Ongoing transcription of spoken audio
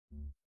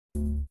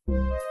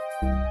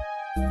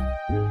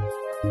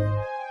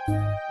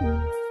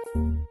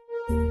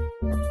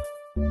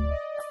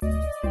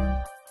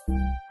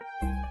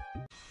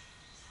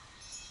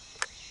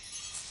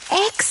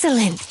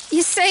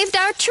saved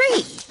our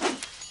tree.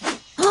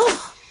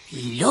 Oh,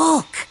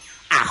 look!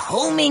 A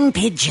homing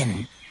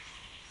pigeon.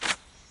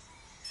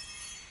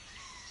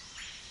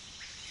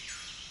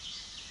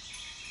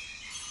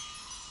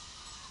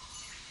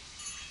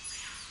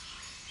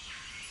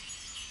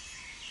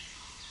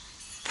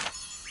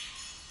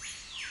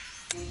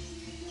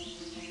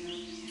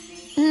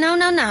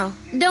 No.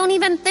 Don't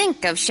even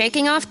think of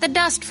shaking off the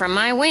dust from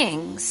my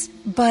wings.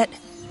 But...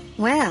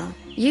 Well,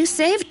 you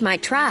saved my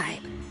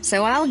tribe,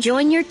 so I'll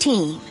join your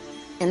team.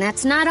 And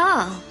that's not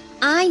all.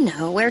 I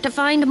know where to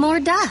find more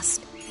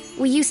dust.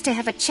 We used to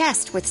have a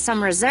chest with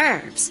some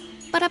reserves,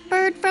 but a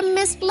bird from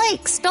Mist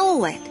Lake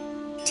stole it.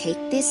 Take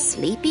this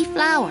sleepy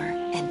flower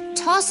and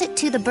toss it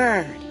to the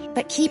bird,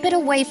 but keep it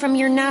away from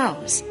your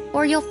nose,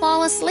 or you'll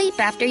fall asleep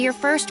after your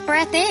first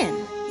breath in.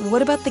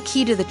 what about the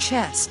key to the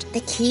chest? The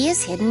key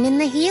is hidden in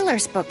the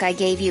healer's book I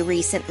gave you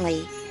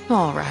recently.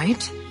 All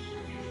right.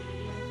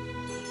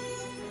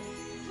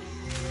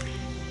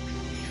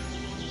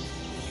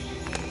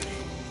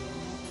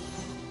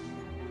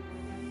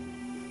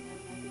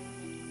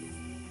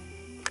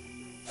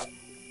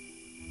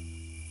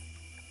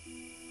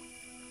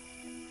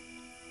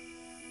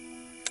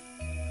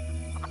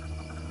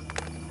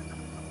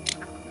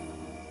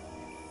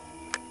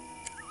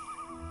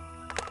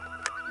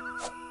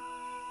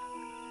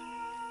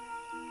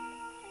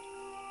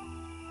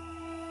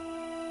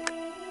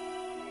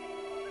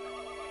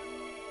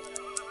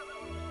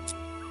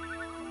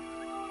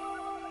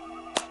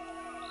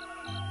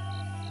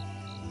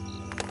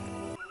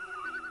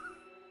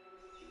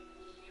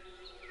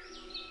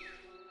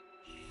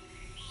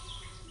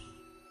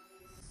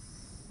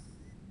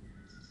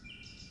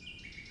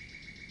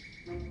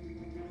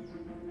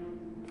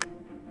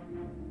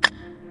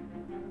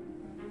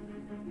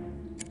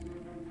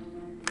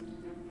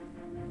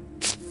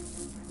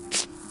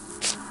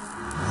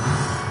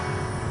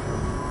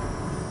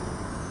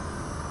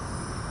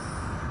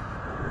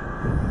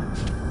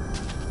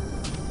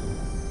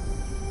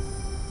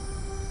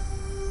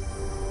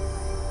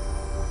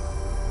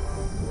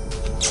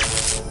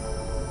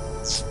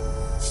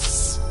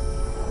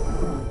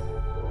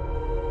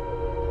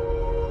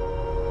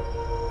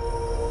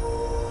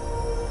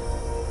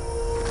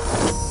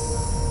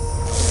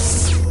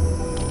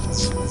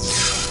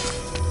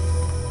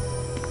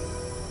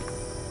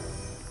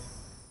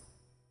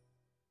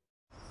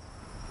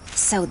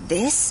 So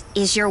this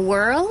is your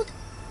world?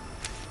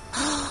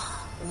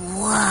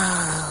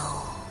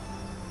 Whoa.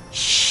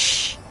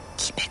 Shh.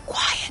 Keep it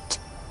quiet.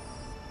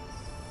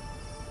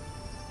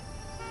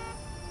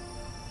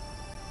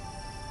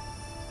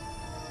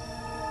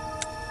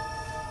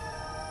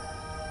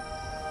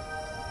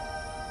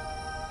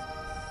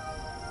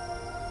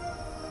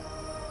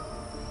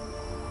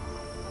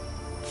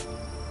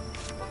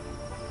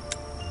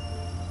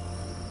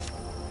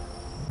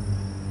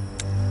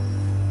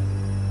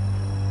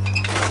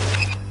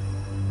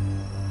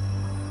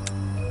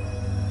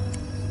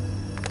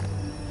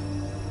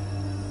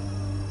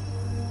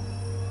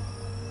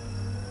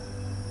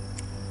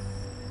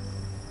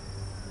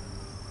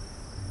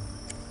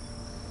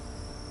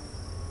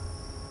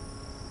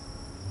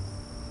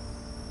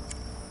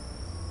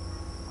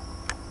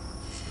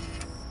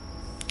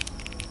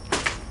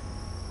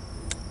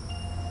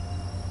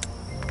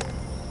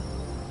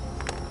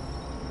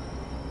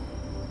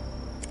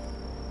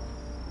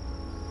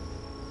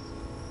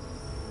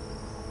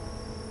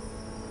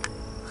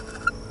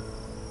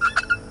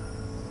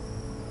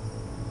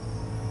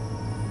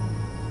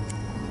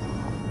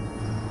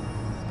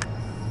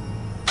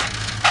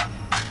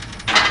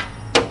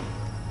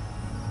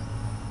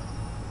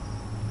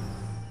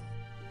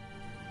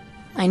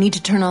 I need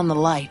to turn on the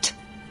light.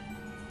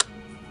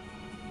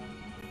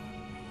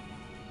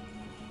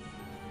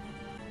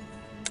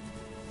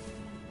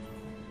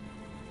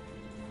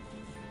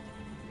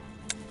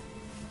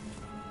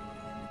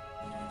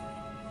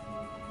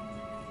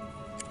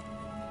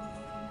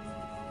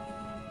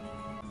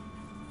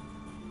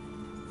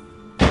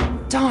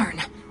 Darn!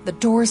 The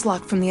door's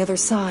locked from the other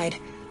side.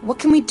 What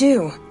can we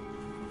do?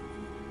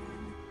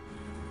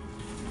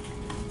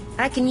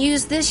 I can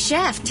use this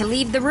shaft to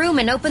leave the room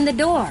and open the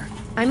door.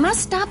 I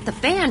must stop the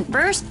fan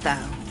first,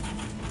 though.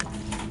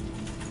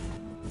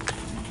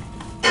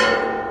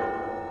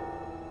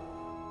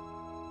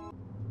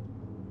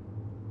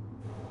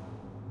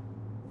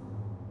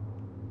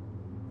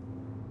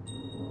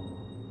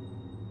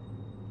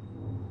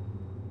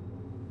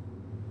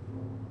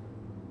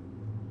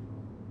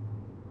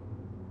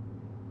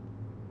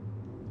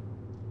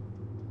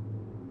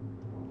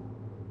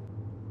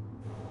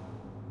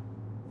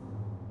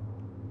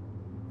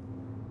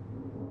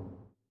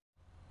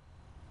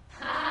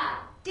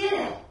 Did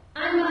it!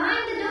 I'm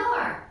behind the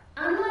door!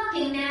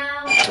 Unlocking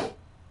now!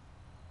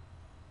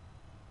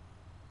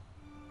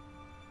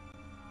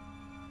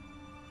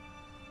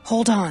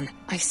 Hold on.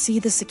 I see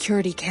the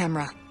security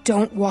camera.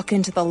 Don't walk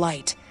into the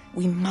light.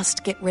 We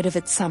must get rid of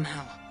it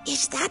somehow.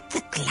 Is that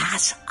the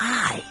glass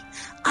eye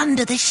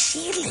under the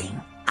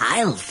ceiling?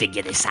 I'll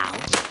figure this out.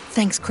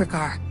 Thanks,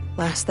 Krikar.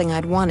 Last thing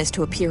I'd want is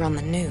to appear on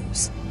the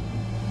news.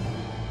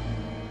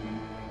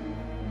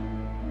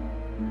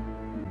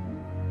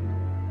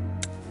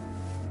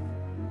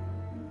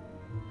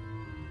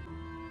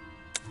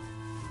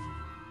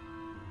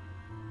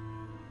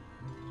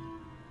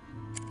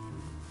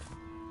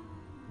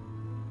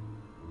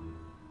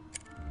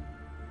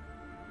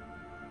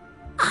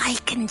 I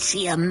can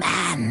see a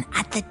man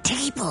at the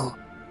table.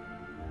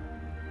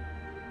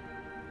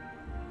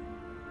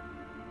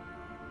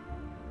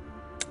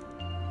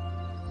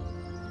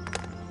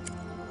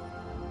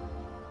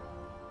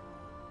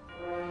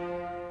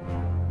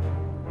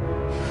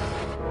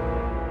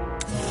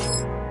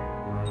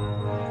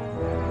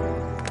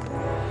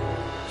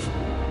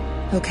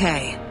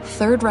 Okay,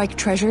 Third Reich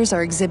treasures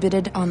are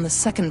exhibited on the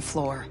second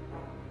floor.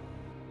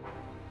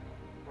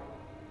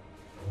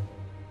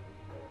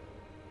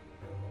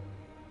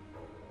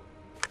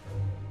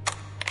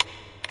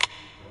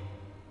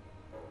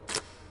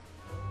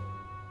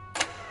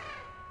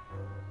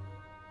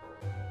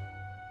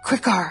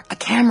 Quickar, a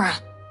camera!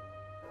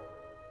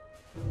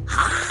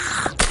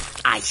 Ah,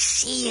 I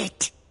see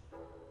it.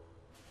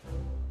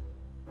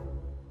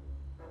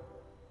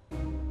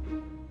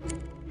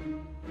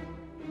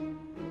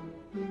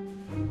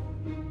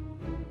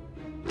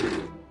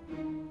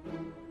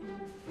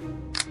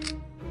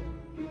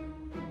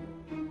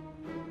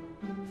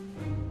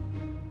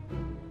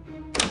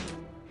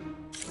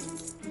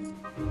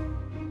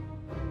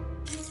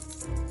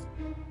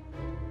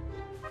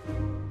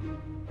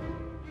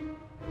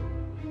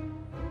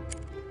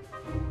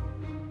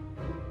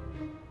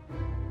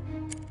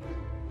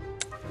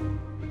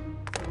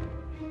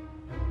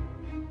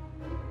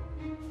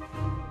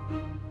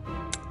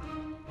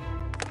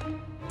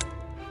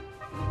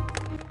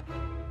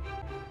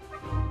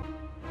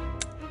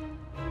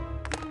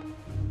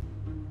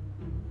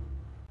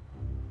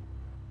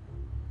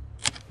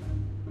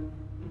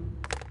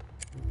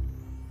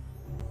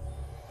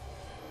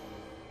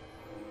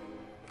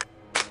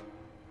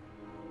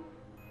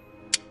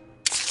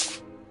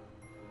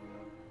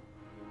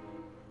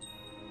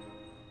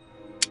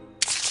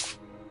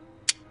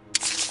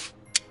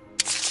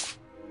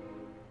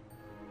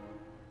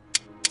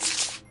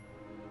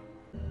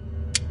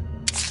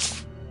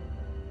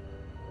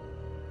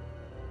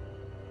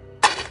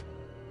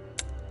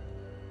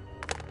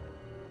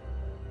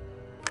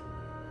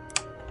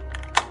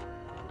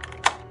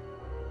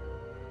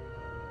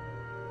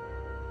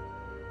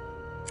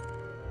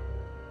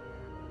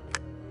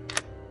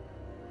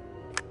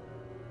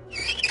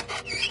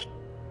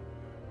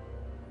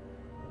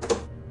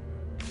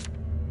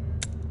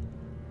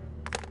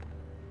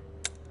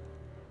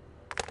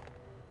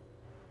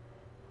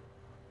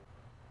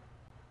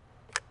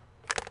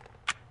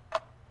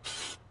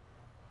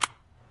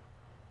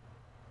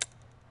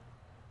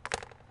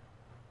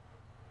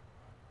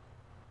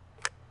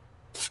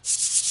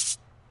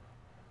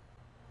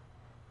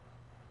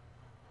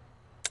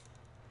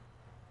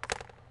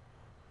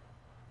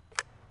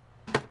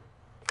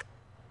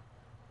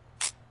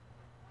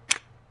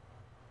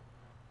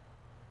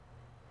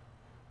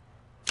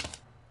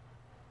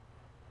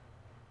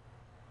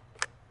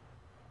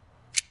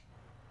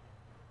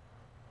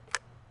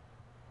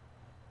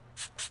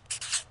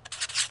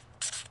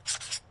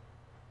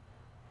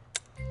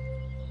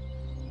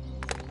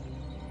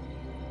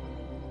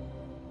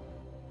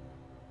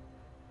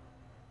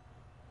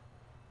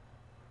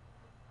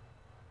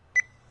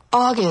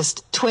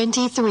 August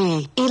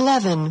 23,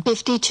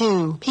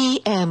 11:52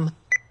 p.m.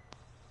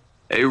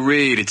 Hey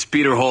Reed, it's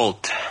Peter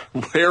Holt.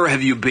 Where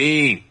have you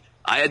been?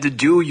 I had to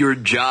do your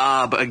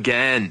job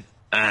again.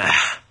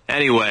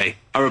 Anyway,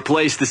 I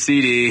replaced the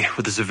CD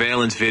with the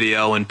surveillance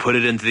video and put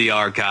it into the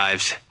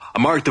archives. I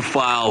marked the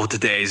file with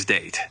today's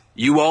date.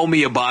 You owe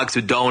me a box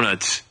of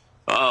donuts.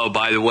 Oh,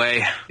 by the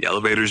way, the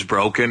elevator's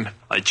broken.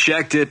 I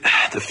checked it.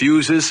 The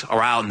fuses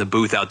are out in the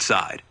booth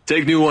outside.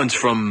 Take new ones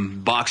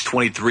from box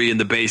 23 in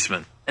the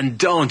basement. And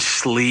don't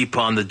sleep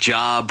on the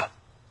job.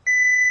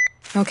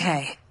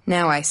 Okay,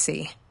 now I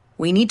see.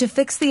 We need to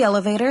fix the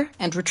elevator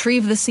and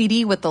retrieve the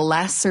CD with the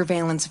last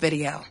surveillance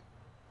video.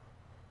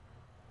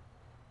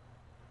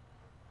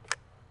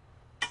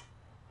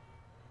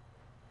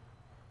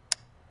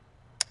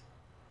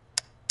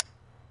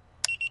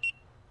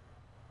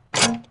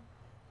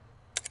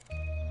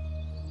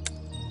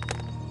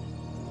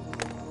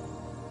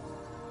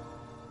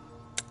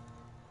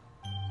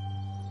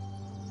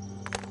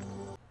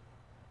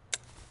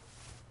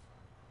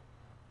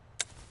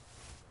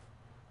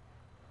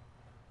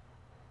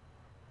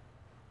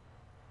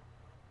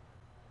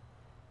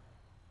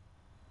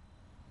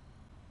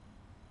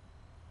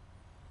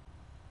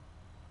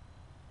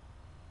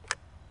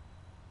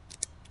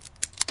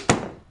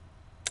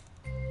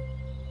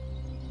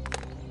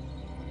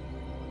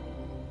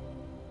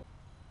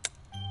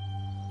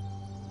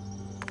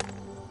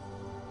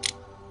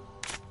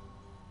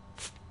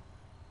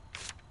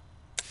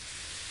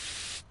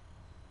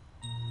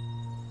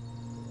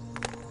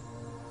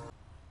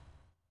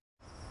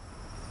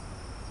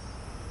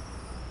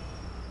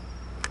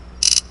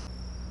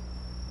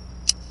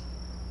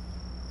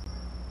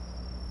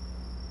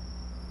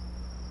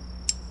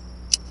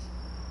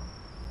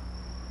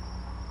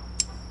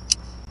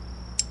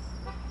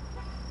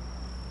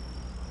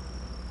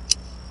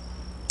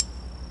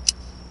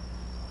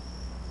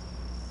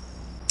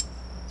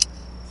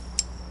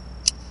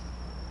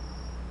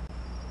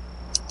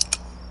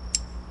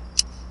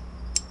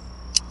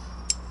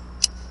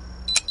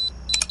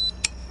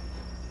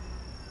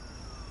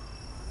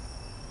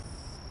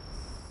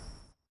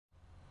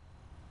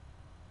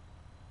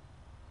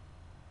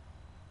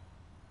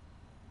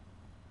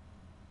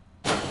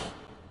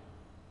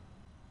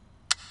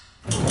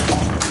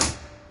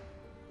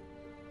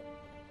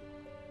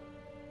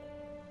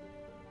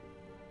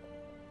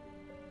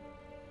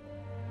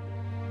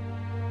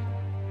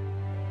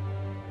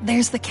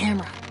 There's the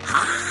camera.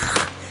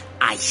 Ah,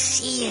 I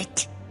see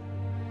it.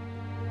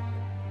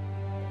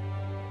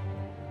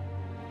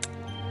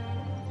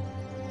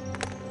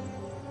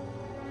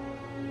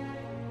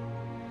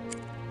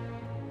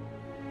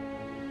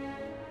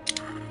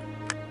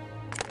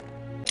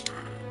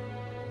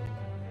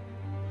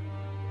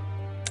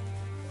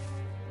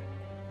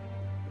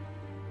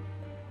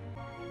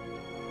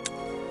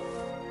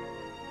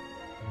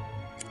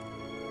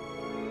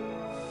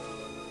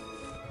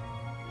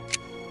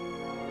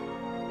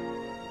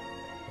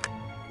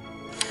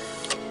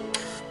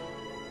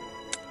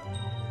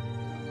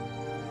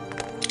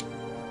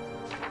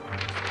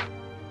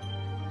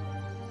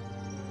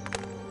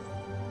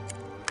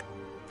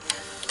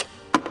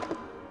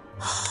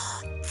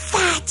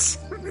 That's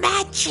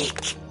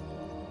magic.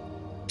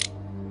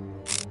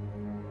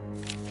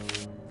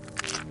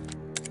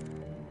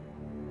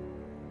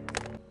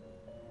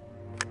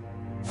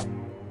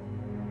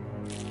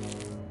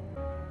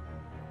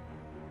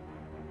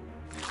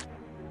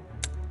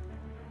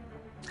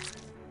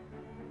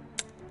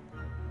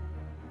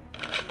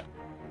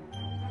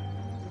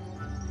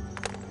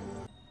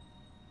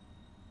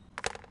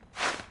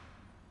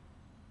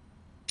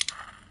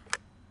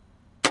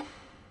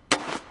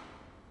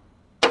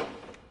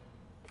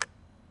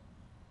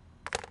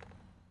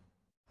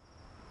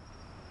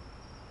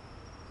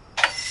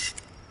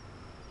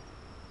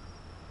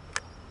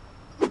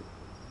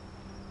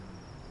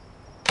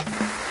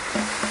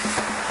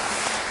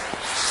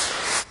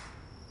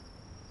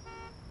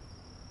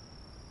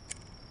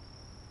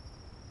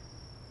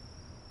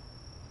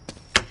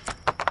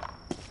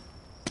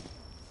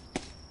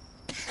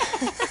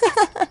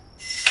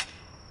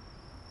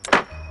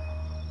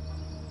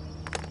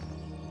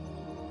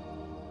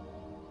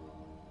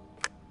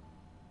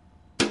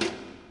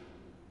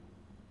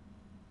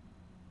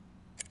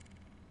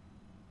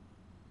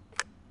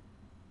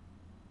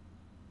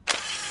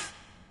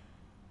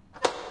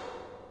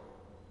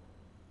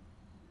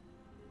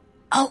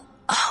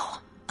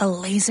 Oh, a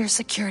laser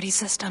security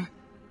system.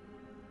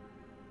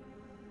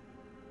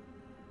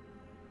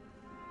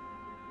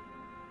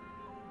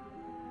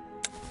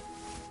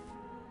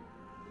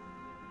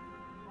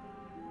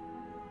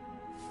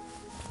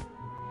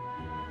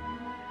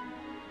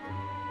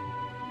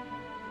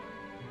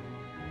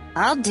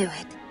 I'll do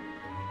it.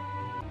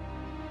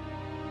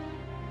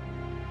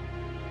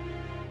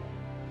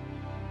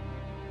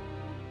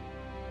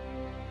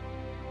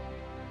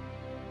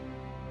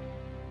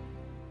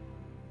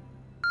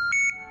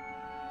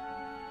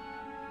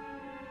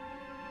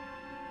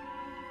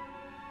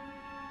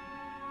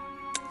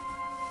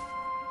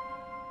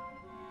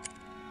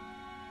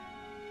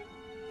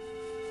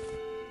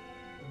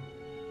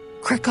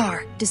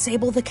 Krikar,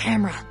 disable the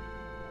camera.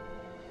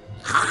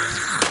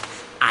 Ah,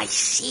 I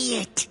see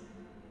it.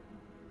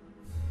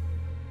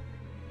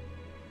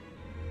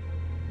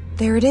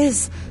 There it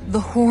is, the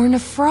Horn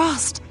of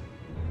Frost.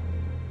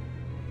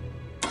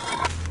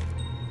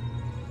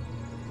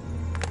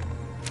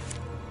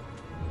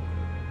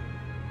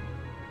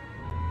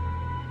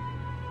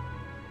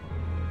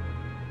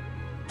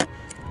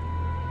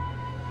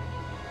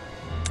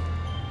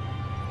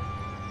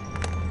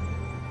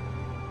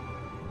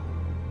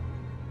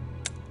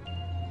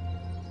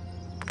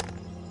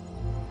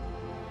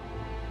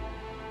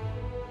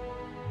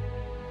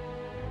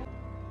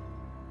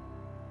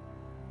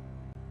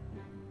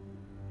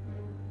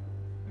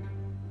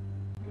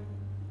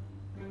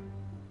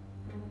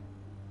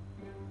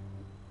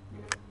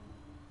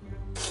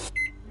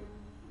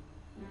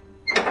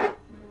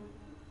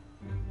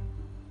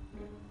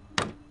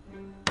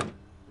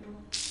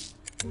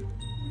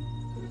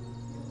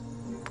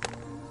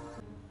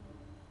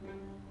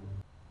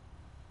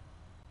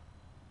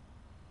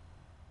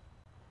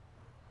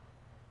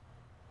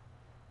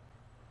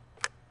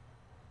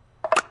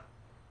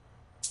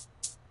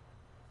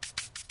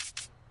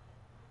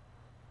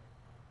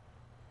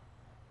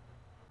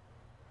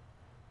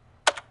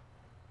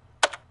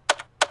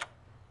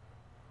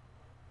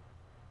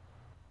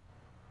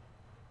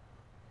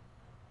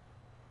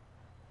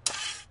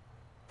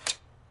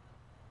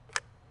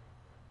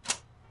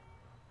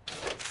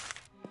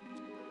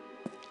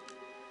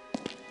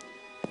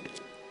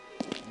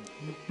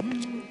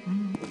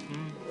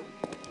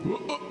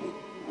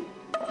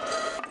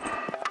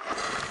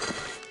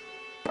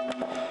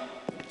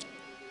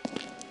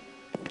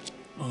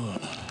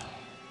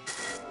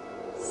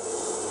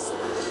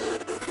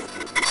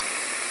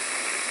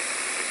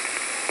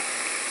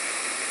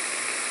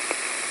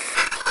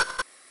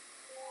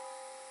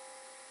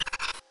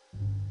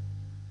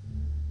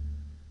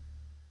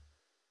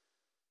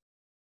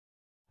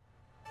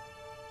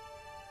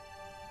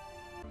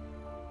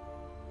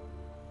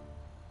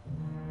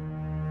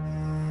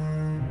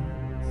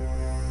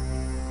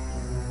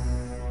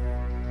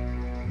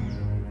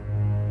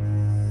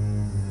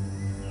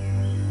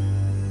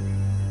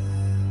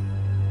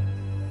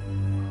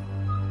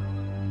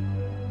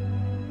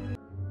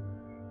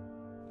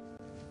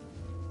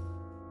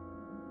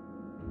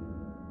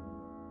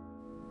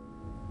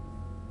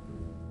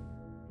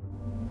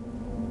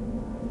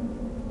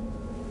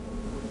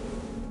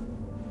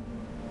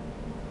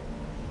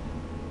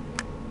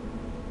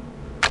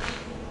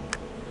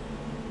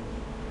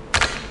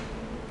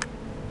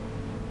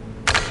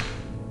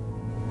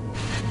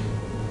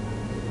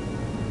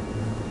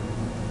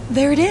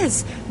 There it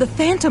is! The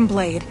Phantom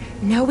Blade!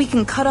 Now we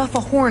can cut off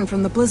a horn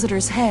from the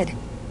Blizzarder's head.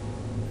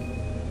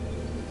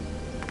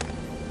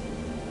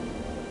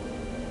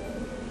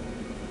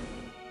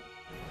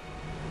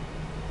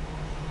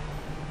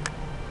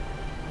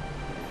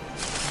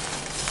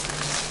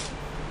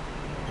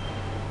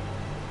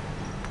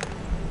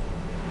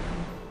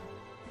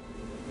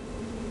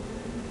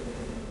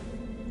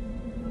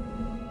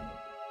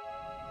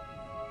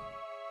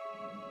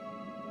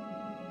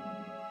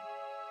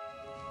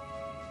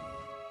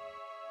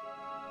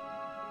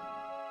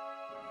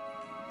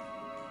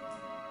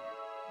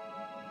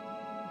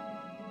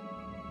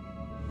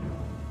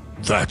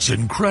 That's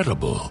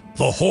incredible.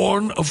 The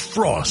Horn of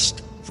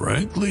Frost.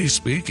 Frankly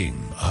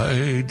speaking,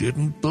 I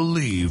didn't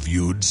believe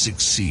you'd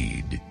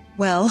succeed.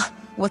 Well,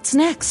 what's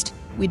next?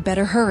 We'd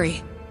better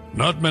hurry.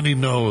 Not many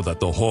know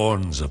that the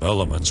Horns of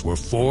Elements were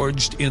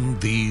forged in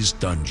these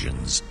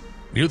dungeons.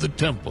 Near the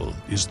temple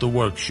is the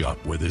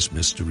workshop where this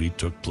mystery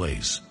took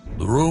place.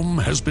 The room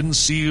has been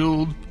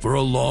sealed for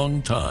a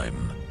long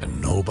time, and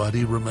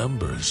nobody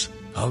remembers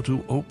how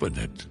to open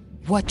it.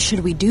 What should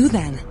we do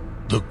then?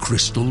 The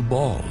crystal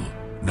ball.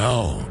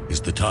 Now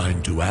is the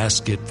time to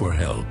ask it for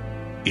help.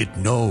 It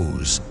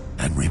knows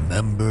and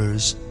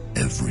remembers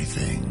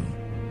everything.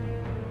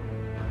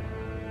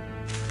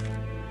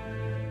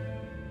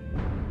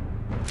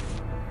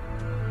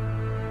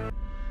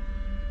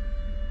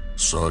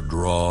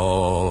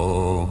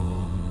 Sadram,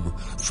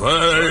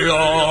 Phaon,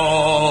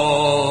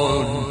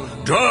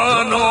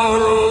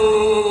 Danaru.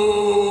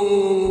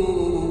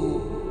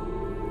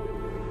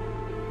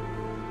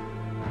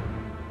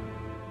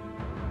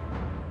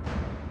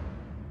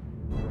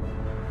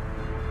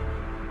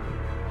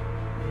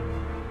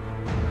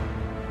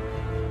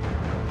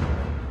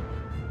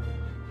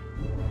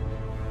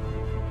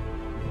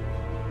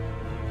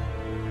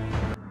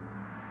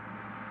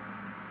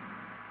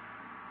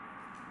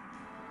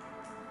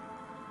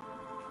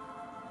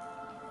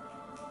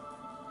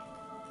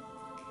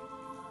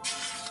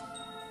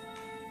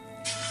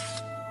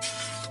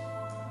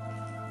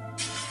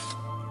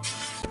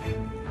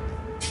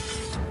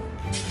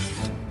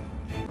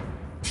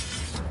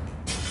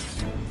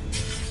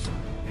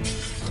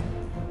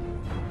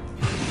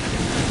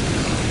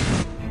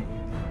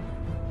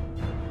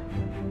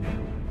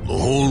 The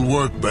whole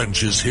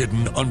workbench is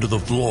hidden under the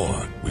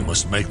floor. We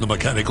must make the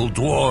mechanical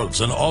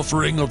dwarves an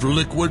offering of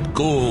liquid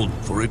gold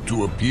for it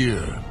to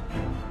appear.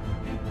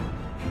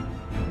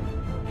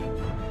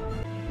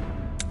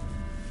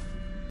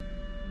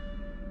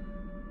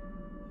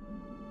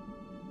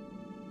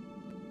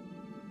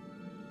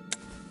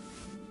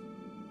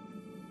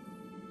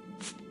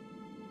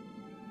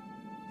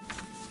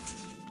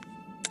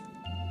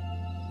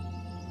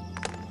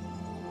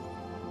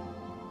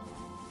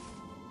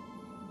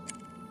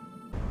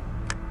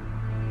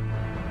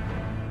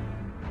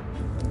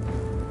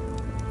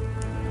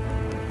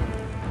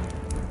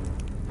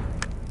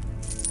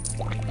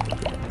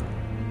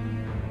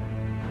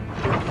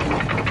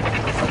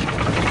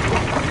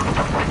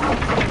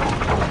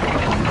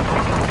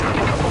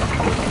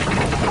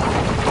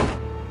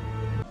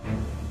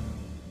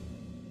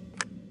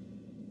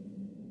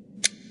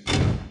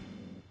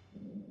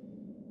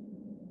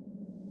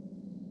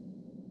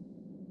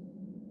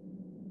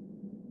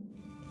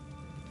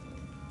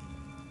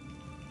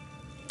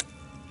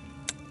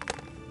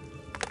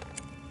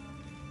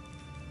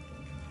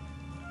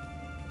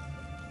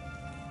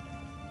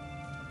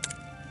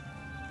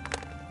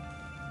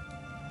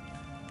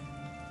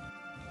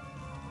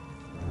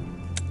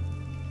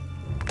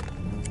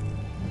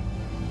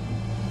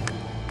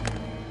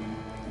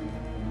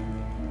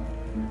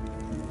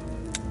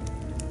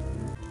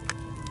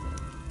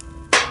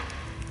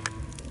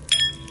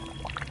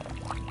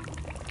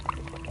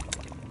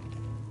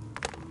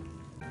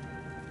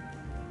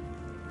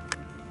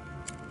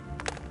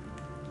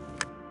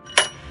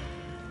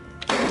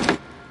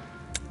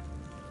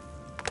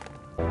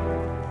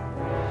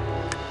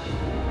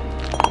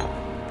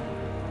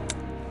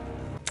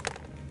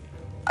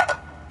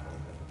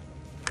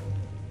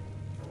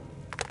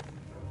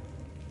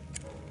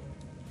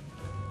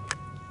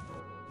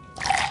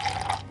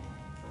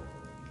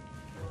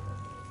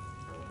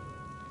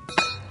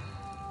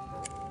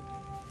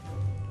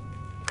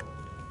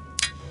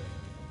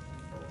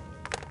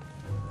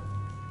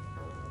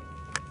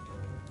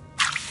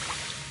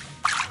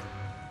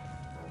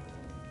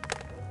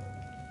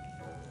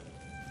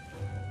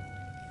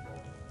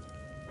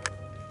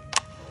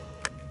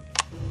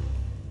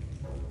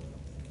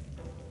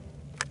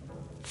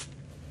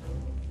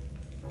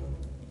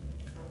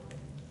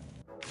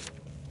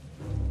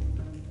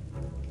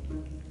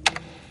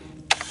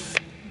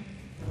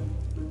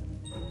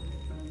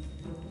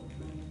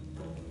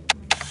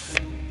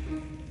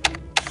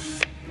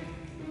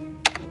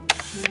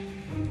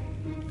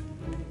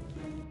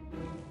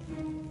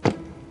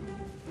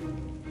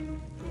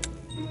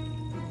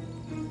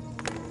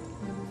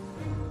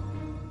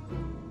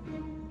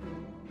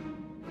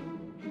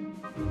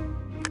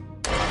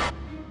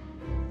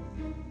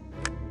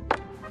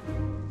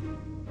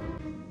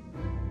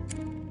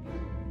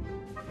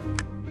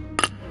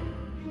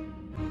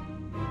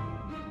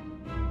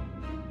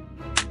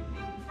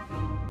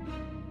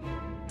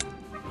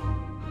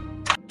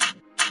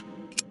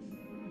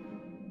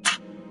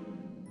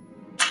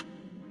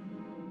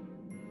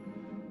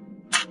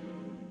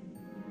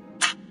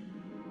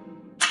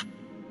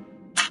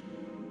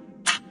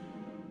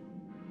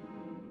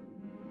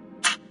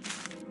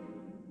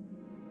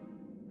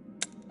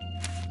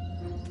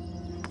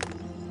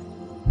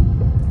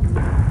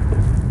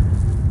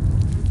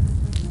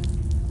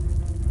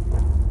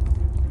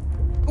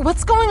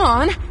 What's going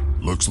on?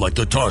 Looks like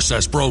the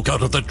Tarsus broke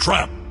out of the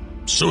trap.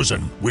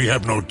 Susan, we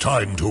have no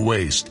time to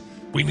waste.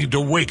 We need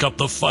to wake up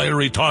the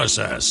fiery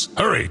Tarsus.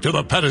 Hurry to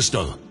the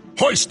pedestal.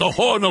 Hoist the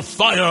horn of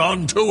fire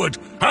onto it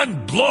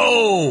and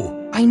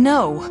blow! I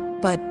know,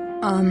 but,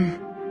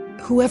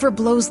 whoever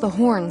blows the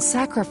horn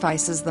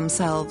sacrifices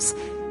themselves.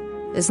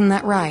 Isn't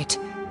that right?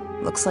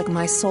 Looks like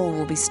my soul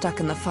will be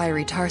stuck in the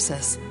fiery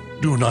Tarsus.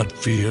 Do not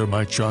fear,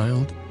 my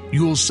child.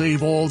 You'll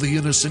save all the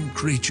innocent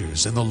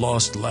creatures in the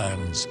Lost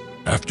Lands.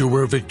 After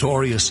we're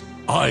victorious,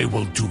 I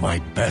will do my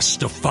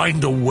best to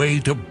find a way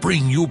to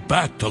bring you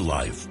back to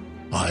life.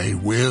 I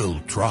will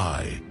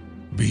try.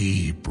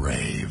 Be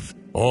brave.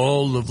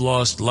 All of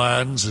Lost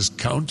Lands is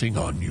counting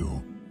on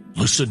you.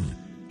 Listen,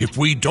 if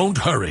we don't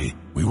hurry,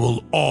 we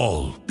will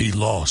all be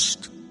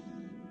lost.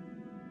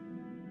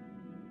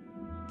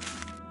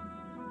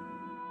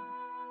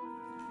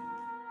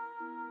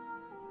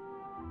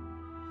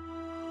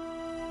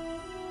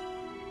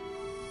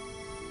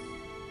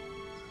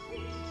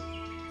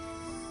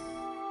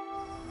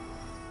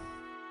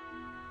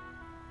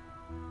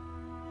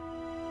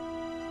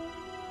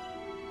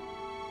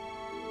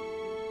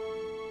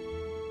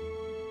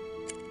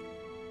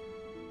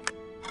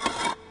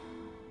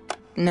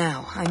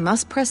 Now, I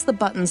must press the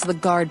buttons the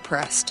guard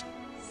pressed.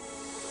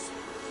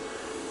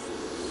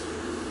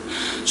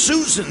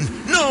 Susan,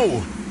 no!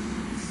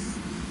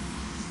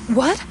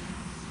 What?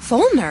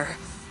 Fulner?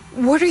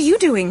 What are you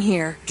doing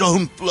here?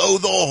 Don't blow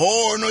the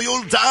horn or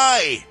you'll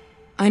die!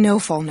 I know,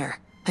 Fulner.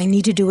 I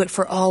need to do it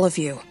for all of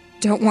you.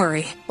 Don't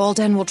worry,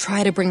 Balden will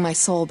try to bring my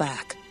soul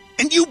back.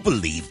 And you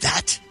believe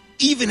that?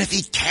 Even if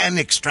he can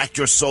extract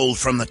your soul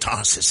from the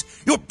Tarsus,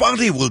 your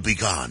body will be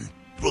gone.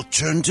 It will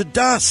turn to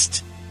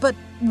dust. But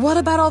what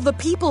about all the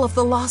people of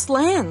the Lost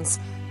Lands?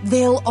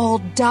 They'll all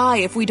die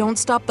if we don't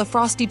stop the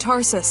Frosty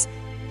Tarsus.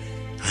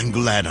 I'm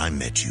glad I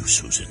met you,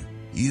 Susan.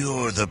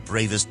 You're the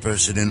bravest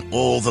person in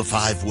all the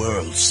 5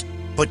 worlds.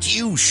 But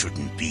you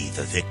shouldn't be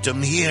the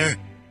victim here.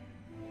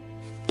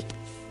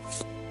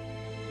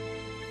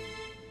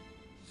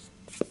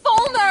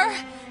 Fulner!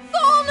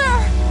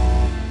 Fulner!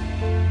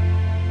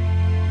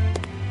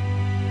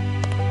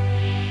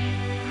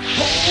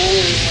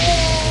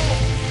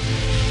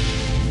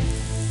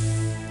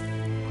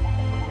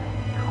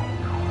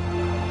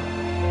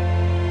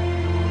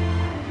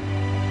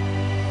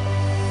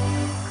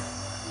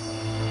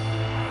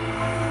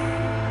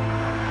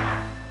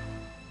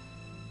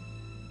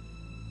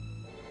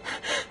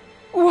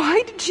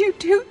 Why did you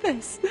do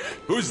this?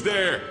 Who's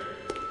there?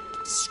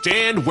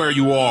 Stand where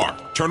you are.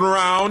 Turn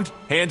around,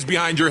 hands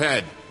behind your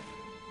head.